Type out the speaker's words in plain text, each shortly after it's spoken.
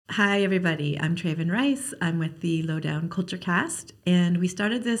Hi, everybody. I'm Traven Rice. I'm with the Lowdown Culture Cast, and we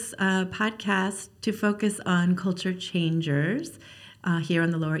started this podcast to focus on culture changers here on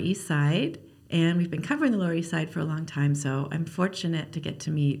the Lower East Side. And we've been covering the Lower East Side for a long time, so I'm fortunate to get to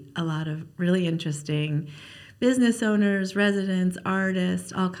meet a lot of really interesting business owners, residents,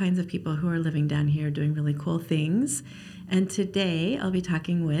 artists, all kinds of people who are living down here doing really cool things. And today I'll be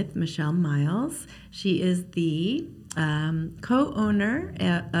talking with Myles. She is the co-owner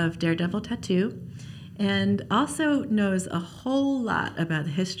of Daredevil Tattoo and also knows a whole lot about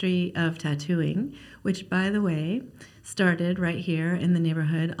the history of tattooing, which, by the way, started right here in the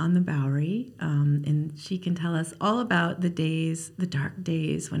neighborhood on the Bowery. And she can tell us all about the dark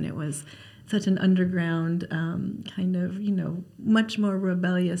days when it was such an underground kind of, much more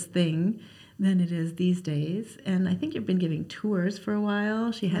rebellious thing than it is these days. And I think you've been giving tours for a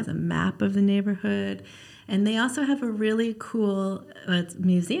while. She has a map of the neighborhood. And they also have a really cool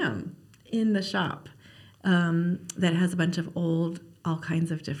museum in the shop that has a bunch of all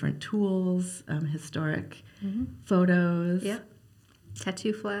kinds of different tools, historic photos. Yep.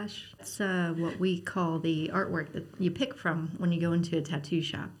 Tattoo flash. It's what we call the artwork that you pick from when you go into a tattoo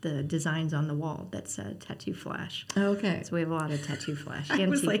shop. The designs on the wall. That's a tattoo flash. Okay. So we have a lot of tattoo flash. I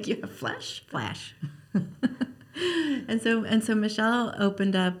was like, you have flash? Flash. And so Michelle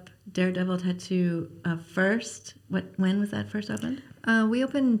opened up Daredevil Tattoo first. When was that first opened? We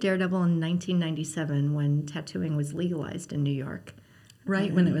opened Daredevil in 1997 when tattooing was legalized in New York.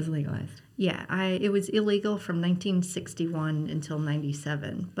 Right when it was legalized. Yeah, it was illegal from 1961 until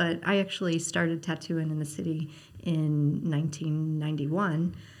 97, but I actually started tattooing in the city in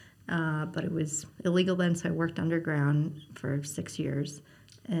 1991, but it was illegal then, so I worked underground for 6 years,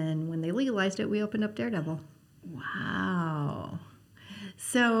 and when they legalized it, we opened up Daredevil. Wow.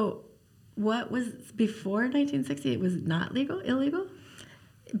 So what was before 1960? It was not illegal?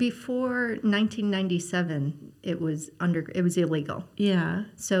 Before 1997, it was illegal. Yeah.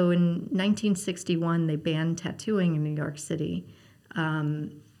 So in 1961, they banned tattooing in New York City.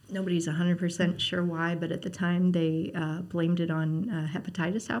 Nobody's 100% sure why, but at the time they blamed it on a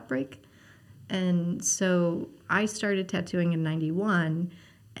hepatitis outbreak. And so I started tattooing in 91,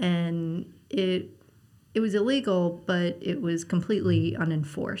 and it was illegal, but it was completely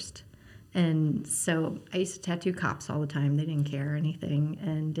unenforced. And so I used to tattoo cops all the time. They didn't care or anything.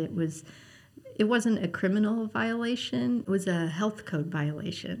 And it wasn't a criminal violation. It was a health code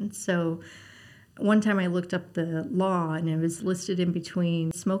violation. So one time I looked up the law, and it was listed in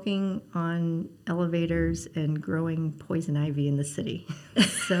between smoking on elevators and growing poison ivy in the city.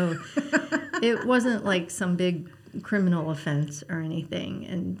 So it wasn't like some big criminal offense or anything.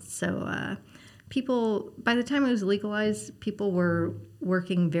 And so people, by the time it was legalized, people were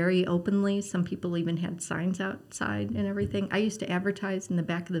working very openly. Some people even had signs outside and everything. I used to advertise in the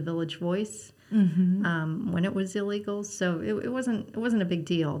back of the Village Voice when it was illegal, so it wasn't a big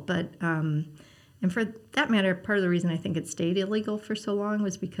deal. But and for that matter, part of the reason I think it stayed illegal for so long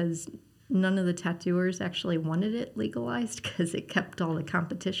was because none of the tattooers actually wanted it legalized because it kept all the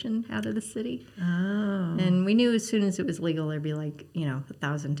competition out of the city. Oh. And we knew as soon as it was legal, there'd be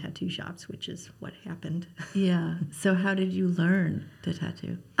 1,000 tattoo shops, which is what happened. Yeah. So how did you learn to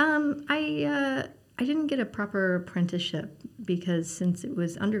tattoo? I didn't get a proper apprenticeship because since it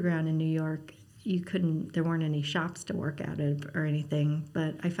was underground in New York, there weren't any shops to work out of or anything.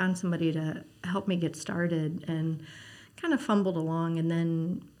 But I found somebody to help me get started and kind of fumbled along, and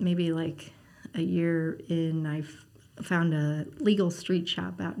then maybe a year in, I found a legal street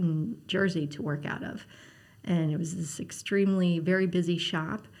shop out in Jersey to work out of, and it was this extremely very busy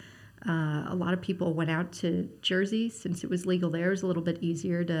shop. A lot of people went out to Jersey since it was legal there. It was a little bit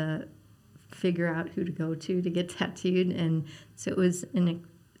easier to figure out who to go to get tattooed, and so it was in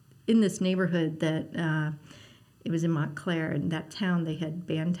this neighborhood that it was in Montclair, and that town they had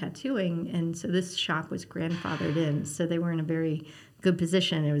banned tattooing, and so this shop was grandfathered in, so they were in a very good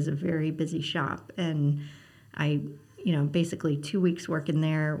position. It was a very busy shop, and I, basically 2 weeks working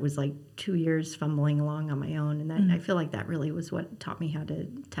there was like 2 years fumbling along on my own, and I feel like that really was what taught me how to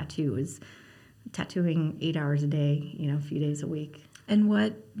tattoo, was tattooing 8 hours a day, a few days a week. And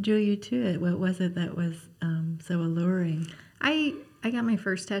what drew you to it? What was it that was so alluring? I got my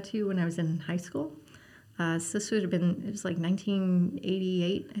first tattoo when I was in high school. So this would have been, it was like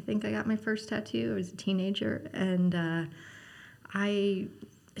 1988, I think I got my first tattoo. I was a teenager, and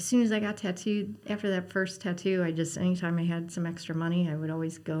as soon as I got tattooed, after that first tattoo, anytime I had some extra money, I would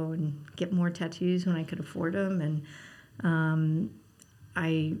always go and get more tattoos when I could afford them. And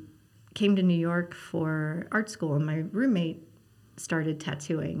I came to New York for art school, and my roommate started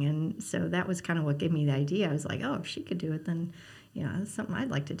tattooing, and so that was kind of what gave me the idea. I was like, oh, if she could do it, then That's something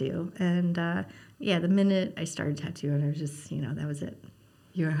I'd like to do. And the minute I started tattooing, I was just, that was it.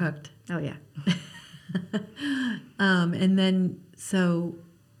 You were hooked. Oh, yeah. And then, so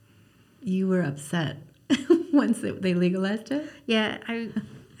you were upset once they legalized it? Yeah,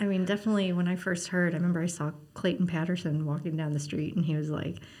 I mean, definitely when I first heard, I remember I saw Clayton Patterson walking down the street, and he was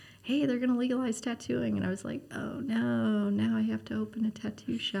like, hey, they're going to legalize tattooing. And I was like, oh, no, now I have to open a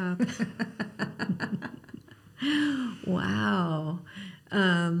tattoo shop. Wow.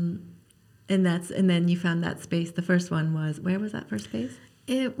 And then you found that space. The first one was, where was that first space?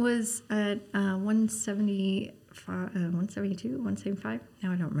 It was at 172, 175.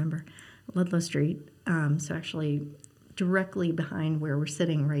 Now I don't remember. Ludlow Street. So actually directly behind where we're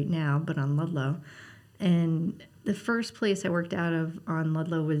sitting right now, but on Ludlow. And the first place I worked out of on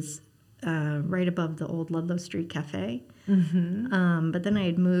Ludlow was right above the old Ludlow Street Cafe. Mm-hmm. But then I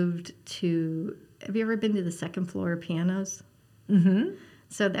had moved to, have you ever been to the second floor pianos? Mm-hmm.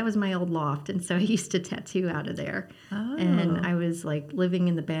 So that was my old loft, and so I used to tattoo out of there. Oh. And I was like living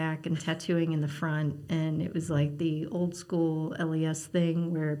in the back and tattooing in the front, and it was like the old school LES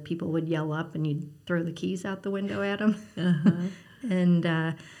thing where people would yell up and you'd throw the keys out the window at them. Uh-huh.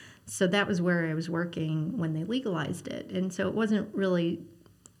 And so that was where I was working when they legalized it. And so it wasn't really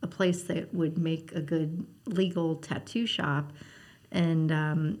a place that would make a good legal tattoo shop. And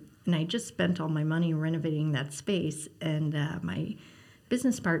I just spent all my money renovating that space, and my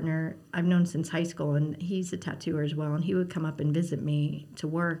business partner I've known since high school, and he's a tattooer as well, and he would come up and visit me to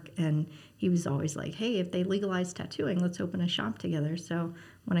work, and he was always like, hey, if they legalize tattooing, let's open a shop together. So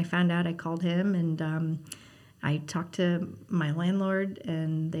when I found out, I called him, and I talked to my landlord,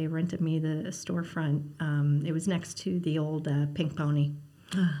 and they rented me the storefront. It was next to the old Pink Pony.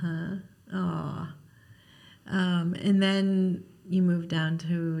 Uh-huh. Oh. And then you moved down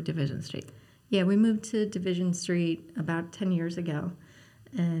to Division Street. Yeah, we moved to Division Street about 10 years ago.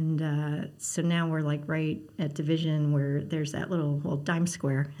 And so now we're like right at Division, where there's that little, Dime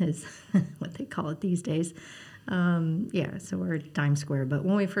Square is what they call it these days. So we're at Dime Square. But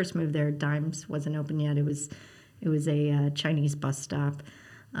when we first moved there, Dimes wasn't open yet. It was a Chinese bus stop.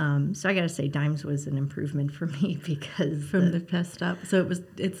 So I got to say, Dimes was an improvement for me because From the bus stop. So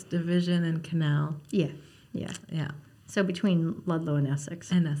it's Division and Canal. Yeah. Yeah. So between Ludlow and Essex.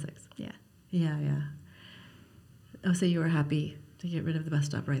 And Essex. Yeah. Yeah. Oh, so you were happy to get rid of the bus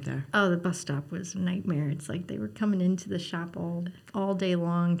stop right there. Oh, the bus stop was a nightmare. It's like they were coming into the shop all day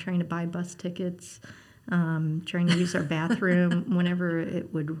long, trying to buy bus tickets, trying to use our bathroom. Whenever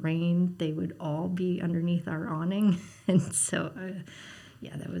it would rain, they would all be underneath our awning. And so,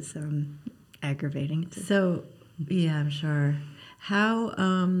 that was aggravating. So, yeah, I'm sure. How,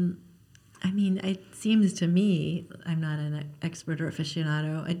 it seems to me, I'm not an expert or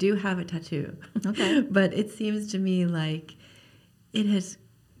aficionado. I do have a tattoo. Okay. But it seems to me like it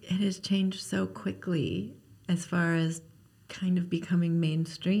has changed so quickly as far as kind of becoming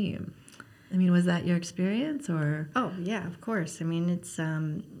mainstream. Was that your experience, or? Oh, yeah, of course. It's,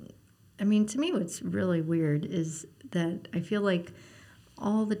 to me what's really weird is that I feel like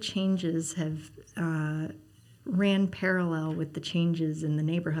all the changes have ran parallel with the changes in the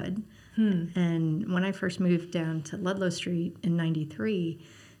neighborhood. And when I first moved down to Ludlow Street in 93,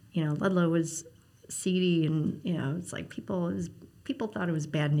 Ludlow was seedy, and, it's like people thought it was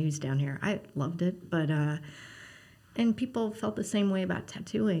bad news down here. I loved it, but and people felt the same way about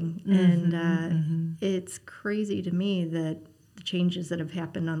tattooing. And it's crazy to me that the changes that have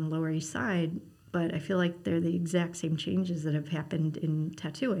happened on the Lower East Side, but I feel like they're the exact same changes that have happened in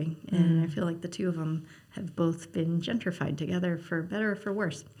tattooing. And I feel like the two of them have both been gentrified together, for better or for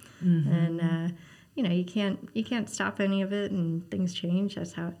worse. And you can't stop any of it, and things change.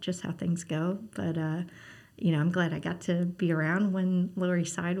 That's just how things go. But I'm glad I got to be around when Lower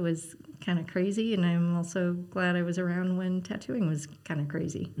East Side was kind of crazy, and I'm also glad I was around when tattooing was kind of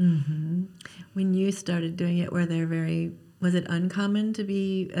crazy. Mm-hmm. When you started doing it, was it uncommon to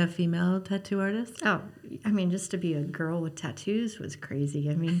be a female tattoo artist? Oh, just to be a girl with tattoos was crazy.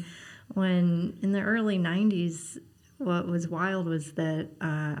 When in the early 90s, what was wild was that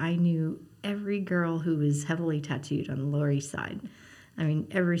I knew every girl who was heavily tattooed on the Lower East Side.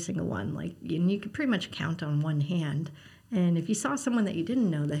 Every single one. And you could pretty much count on one hand. And if you saw someone that you didn't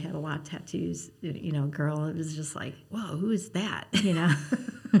know that had a lot of tattoos, girl, it was just like, whoa, who is that? Yeah,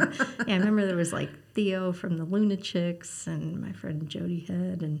 I remember there was Theo from the Lunatics, and my friend Jody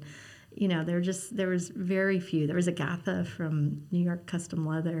Head, and there was very few. There was Agatha from New York Custom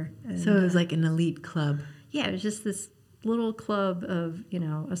Leather. And, so it was like an elite club. Yeah, it was just this little club of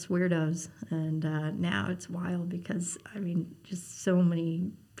us weirdos, and now it's wild because just so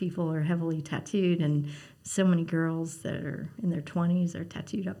many people are heavily tattooed, and so many girls that are in their 20s are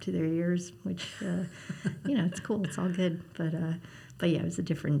tattooed up to their ears, which, it's cool. It's all good. But yeah, it was a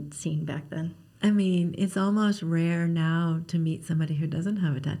different scene back then. I mean, it's almost rare now to meet somebody who doesn't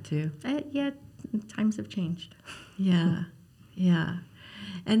have a tattoo. Yeah, times have changed. Yeah, yeah.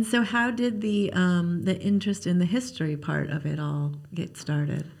 And so how did the interest in the history part of it all get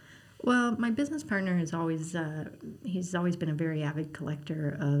started? Well, my business partner has always he's always been a very avid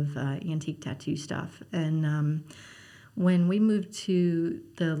collector of antique tattoo stuff, and when we moved to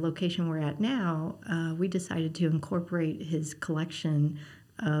the location we're at now, we decided to incorporate his collection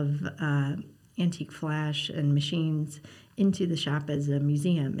of antique flash and machines into the shop as a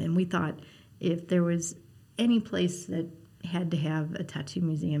museum. And we thought if there was any place that had to have a tattoo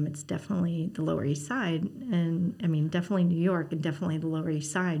museum, it's definitely the Lower East Side, and I mean definitely New York and definitely the Lower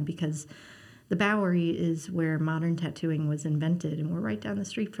East Side, because the Bowery is where modern tattooing was invented, and we're right down the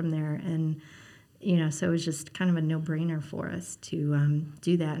street from there. And so it was just kind of a no-brainer for us to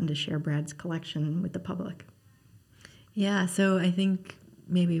do that and to share Brad's collection with the public. Yeah, so I think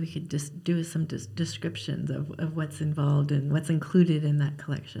maybe we could just do some descriptions of what's involved and what's included in that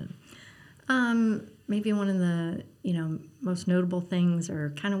collection. Maybe one of the most notable things,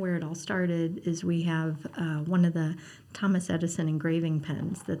 or kind of where it all started, is we have one of the Thomas Edison engraving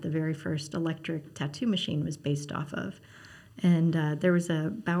pens that the very first electric tattoo machine was based off of. And there was a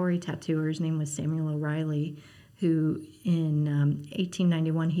Bowery tattooer, his name was Samuel O'Reilly, who in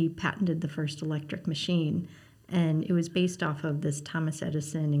 1891 he patented the first electric machine, and it was based off of this Thomas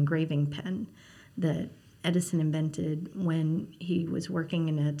Edison engraving pen that Edison invented when he was working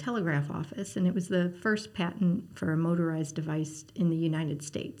in a telegraph office, and it was the first patent for a motorized device in the United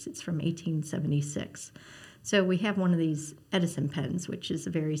States. It's from 1876. So we have one of these Edison pens, which is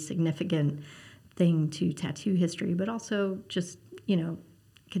a very significant thing to tattoo history, but also just,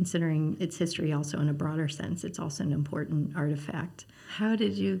 considering its history also in a broader sense, it's also an important artifact. How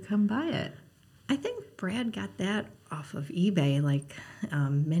did you come by it? I think Brad got that off of eBay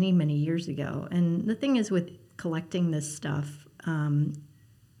many, many years ago. And the thing is with collecting this stuff,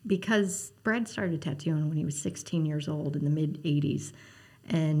 because Brad started tattooing when he was 16 years old in the mid-'80s,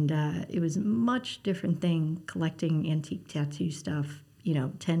 and it was a much different thing collecting antique tattoo stuff,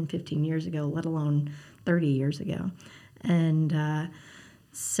 10, 15 years ago, let alone 30 years ago. And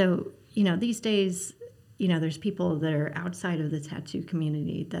so, these days, there's people that are outside of the tattoo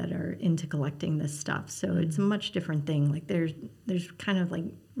community that are into collecting this stuff. So it's a much different thing. Like there's kind of like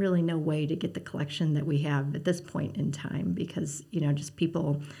really no way to get the collection that we have at this point in time, because, just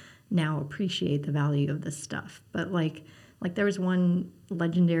people now appreciate the value of this stuff. But like there was one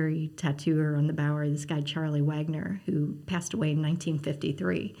legendary tattooer on the Bowery, this guy Charlie Wagner, who passed away in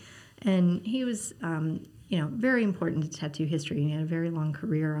 1953. And he was, very important to tattoo history. He had a very long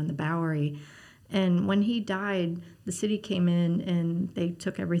career on the Bowery. And when he died, the city came in and they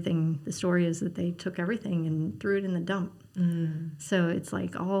took everything. The story is that they took everything and threw it in the dump. So it's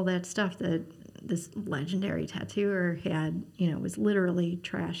like all that stuff that this legendary tattooer had, was literally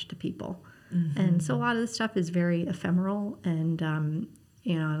trash to people. And so a lot of the stuff is very ephemeral, and, and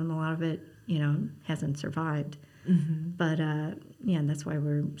a lot of it, hasn't survived. But, that's why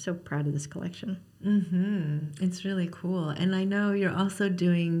we're so proud of this collection. It's really cool. And I know you're also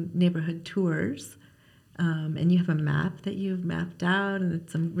doing neighborhood tours, and you have a map that you've mapped out, and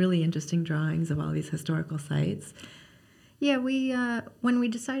some really interesting drawings of all these historical sites. Yeah, when we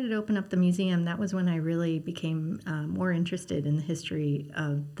decided to open up the museum, that was when I really became more interested in the history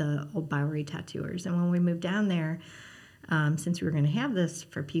of the old Bowery tattooers. And when we moved down there, since we were going to have this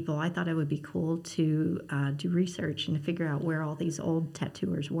for people, I thought it would be cool to do research and to figure out where all these old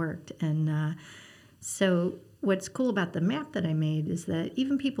tattooers worked. And so what's cool about the map that I made is that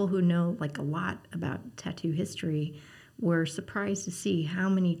even people who know a lot about tattoo history were surprised to see how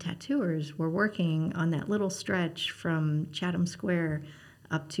many tattooers were working on that little stretch from Chatham Square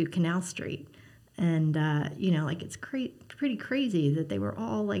up to Canal Street. And, it's pretty crazy that they were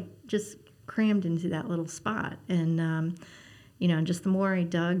all just crammed into that little spot. And, just the more I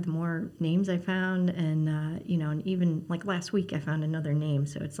dug, the more names I found. And, and even last week I found another name.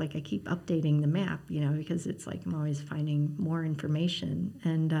 So it's I keep updating the map, because it's I'm always finding more information.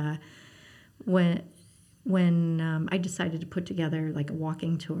 And when I decided to put together a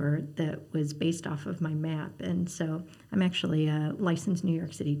walking tour that was based off of my map. And so I'm actually a licensed New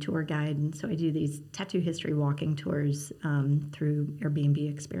York City tour guide, and so I do these tattoo history walking tours through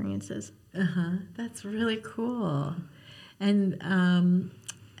Airbnb experiences. That's really cool. And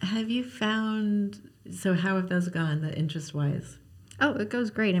have you found, so how have those gone, the interest-wise? Oh, it goes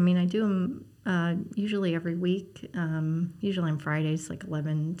great. I mean, I do them usually every week. Usually on Fridays, like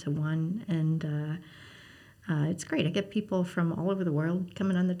 11 to 1. And it's great. I get people from all over the world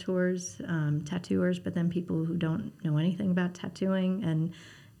coming on the tours, tattooers, but then people who don't know anything about tattooing.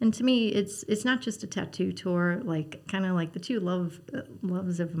 And to me, it's not just a tattoo tour. Like kind of like the two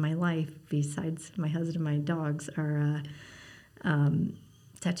loves of my life, besides my husband and my dogs, are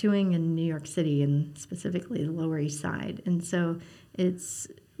tattooing in New York City and specifically the Lower East Side. And so it's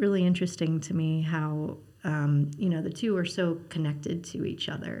really interesting to me how the two are so connected to each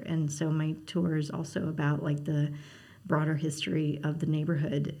other. And so my tour is also about like the broader history of the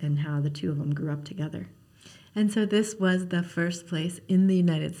neighborhood and how the two of them grew up together. And so this was the first place in the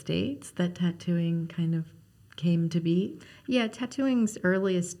United States that tattooing kind of came to be? Yeah, tattooing's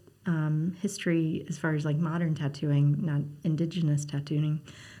earliest history, as far as like modern tattooing, not indigenous tattooing,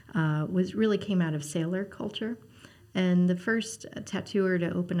 was really came out of sailor culture. And the first tattooer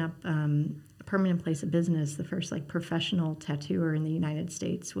to open up a permanent place of business, the first like professional tattooer in the United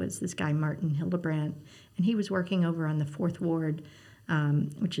States, was this guy Martin Hildebrandt, and he was working over on the Fourth Ward,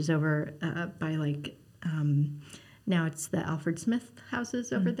 which is over by like now it's the Alfred Smith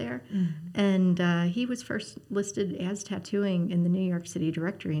houses over there. Mm-hmm. And he was first listed as tattooing in the New York City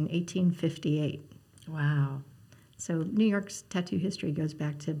Directory in 1858. Wow. So New York's tattoo history goes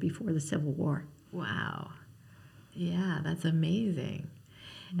back to before the Civil War. Wow. Yeah, that's amazing.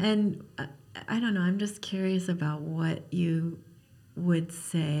 And I don't know, I'm just curious about what you would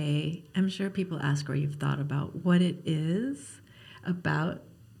say. I'm sure people ask or you've thought about what it is about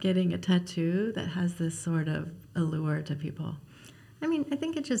getting a tattoo that has this sort of allure to people. I mean, I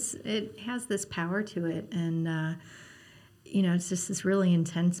think it has this power to it, and it's just this really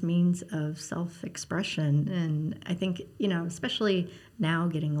intense means of self-expression. And I think, especially now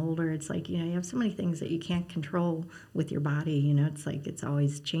getting older, it's like, you have so many things that you can't control with your body. It's like it's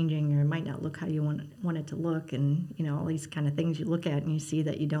always changing, or it might not look how you want it to look, and all these kind of things you look at and you see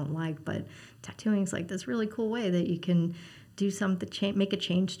that you don't like. But tattooing is like this really cool way that you can do something, make a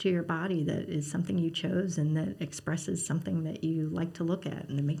change to your body that is something you chose and that expresses something that you like to look at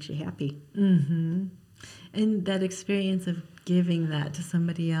and that makes you happy. Mm-hmm. And that experience of giving that to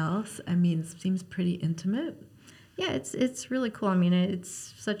somebody else, I mean, it seems pretty intimate. Yeah, it's really cool. I mean,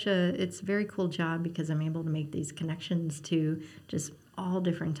 it's a very cool job because I'm able to make these connections to just all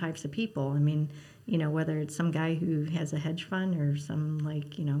different types of people. I mean, whether it's some guy who has a hedge fund or some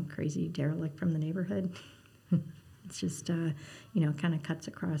like, crazy derelict from the neighborhood. It's just, kind of cuts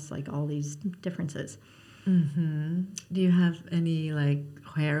across like all these differences. Mm-hmm. Do you have any like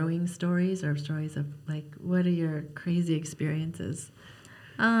harrowing stories or stories of like, what are your crazy experiences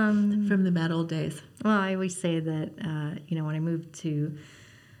from the bad old days? Well, I always say that, when I moved to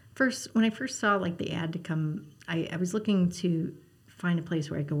when I first saw like the ad to come, I was looking to find a place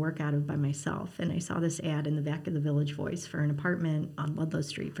where I could work out of by myself. And I saw this ad in the back of the Village Voice for an apartment on Ludlow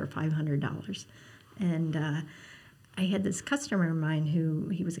Street for $500. And, I had this customer of mine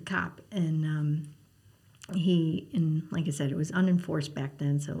he was a cop, and like I said, it was unenforced back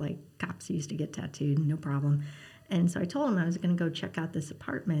then, so like cops used to get tattooed, no problem. And so I told him I was going to go check out this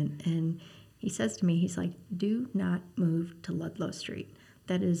apartment, and he says to me, he's like, "Do not move to Ludlow Street.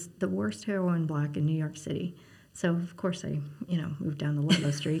 That is the worst heroin block in New York City." So of course I, moved down to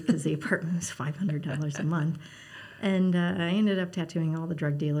Ludlow Street because the apartment was $500 a month. And I ended up tattooing all the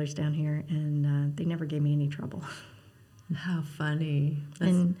drug dealers down here, and they never gave me any trouble. How funny.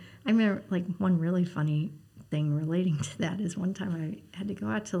 And I remember, like, one really funny thing relating to that is one time I had to go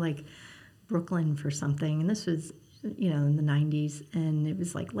out to, like, Brooklyn for something. And this was, in the 90s. And it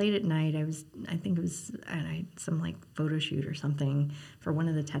was, like, late at night. I had some, like, photo shoot or something for one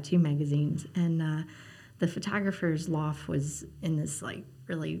of the tattoo magazines. And the photographer's loft was in this, like,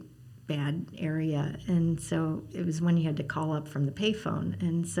 really bad area. And so it was when you had to call up from the payphone.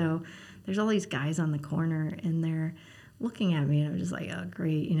 And so there's all these guys on the corner, and they're looking at me, and I'm just like, oh,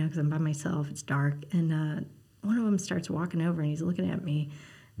 great, because I'm by myself, it's dark. And one of them starts walking over, and he's looking at me,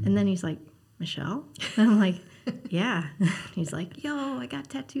 and then he's like, "Michelle?" And I'm like, "Yeah." He's like, "Yo, I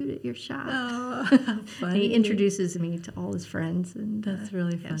got tattooed at your shop." Oh, how funny. And he introduces me to all his friends, and that's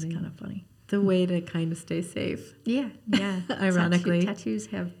really funny. It's kind of funny. The way to kind of stay safe. Yeah. Ironically. Tattoos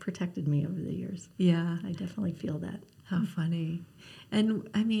have protected me over the years. Yeah. I definitely feel that. How funny. And,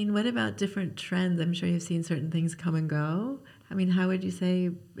 I mean, what about different trends? I'm sure you've seen certain things come and go. I mean, how would you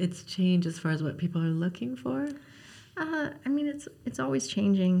say it's changed as far as what people are looking for? I mean, it's always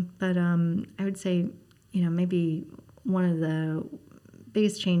changing, but I would say, maybe one of the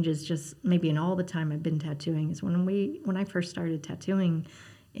biggest changes just maybe in all the time I've been tattooing is when I first started tattooing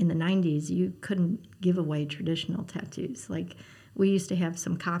in the 90s, you couldn't give away traditional tattoos. Like, we used to have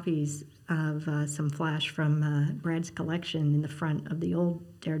some copies of some flash from Brad's collection in the front of the old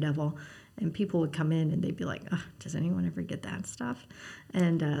Daredevil. And people would come in and they'd be like, oh, does anyone ever get that stuff?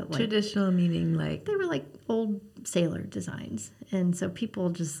 And Traditional meaning like? They were like old sailor designs. And so people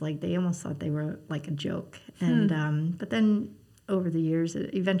just like, they almost thought they were like a joke. And but then over the years,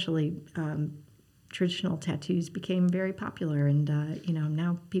 eventually traditional tattoos became very popular. And,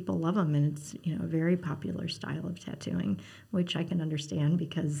 now people love them. And it's, a very popular style of tattooing, which I can understand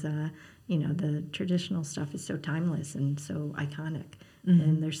because, the traditional stuff is so timeless and so iconic.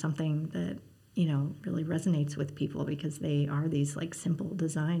 And there's something that, really resonates with people because they are these like simple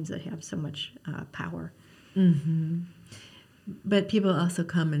designs that have so much power. But people also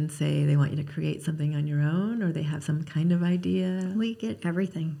come and say they want you to create something on your own, or they have some kind of idea. We get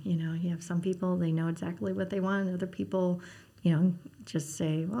everything. You have some people, they know exactly what they want. Other people, just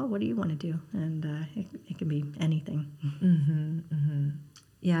say, well, what do you want to do? And it can be anything.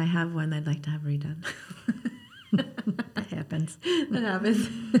 Yeah, I have one I'd like to have redone. That happens. That happens.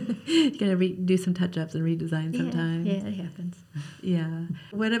 You're going to do some touch-ups and redesign sometimes. Yeah, it happens. Yeah.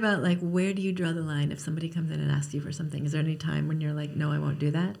 What about, like, where do you draw the line if somebody comes in and asks you for something? Is there any time when you're like, no, I won't do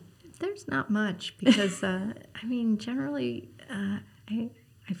that? There's not much because, generally,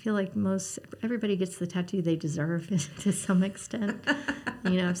 I feel like everybody gets the tattoo they deserve to some extent.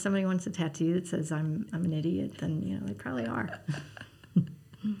 If somebody wants a tattoo that says I'm an idiot, then, they probably are.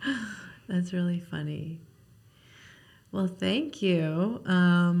 That's really funny. Well, thank you.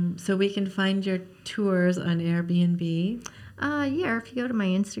 So we can find your tours on Airbnb. If you go to my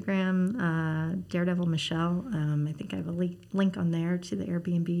Instagram, Daredevil Michelle, I think I have a link on there to the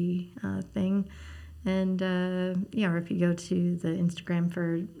Airbnb thing. And, or if you go to the Instagram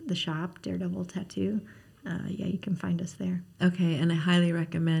for the shop, Daredevil Tattoo, you can find us there. Okay, and I highly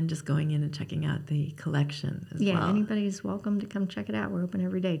recommend just going in and checking out the collection as well. Yeah, anybody's welcome to come check it out. We're open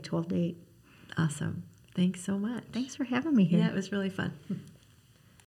every day, 12 to 8. Awesome. Thanks so much. Thanks for having me here. Yeah, it was really fun.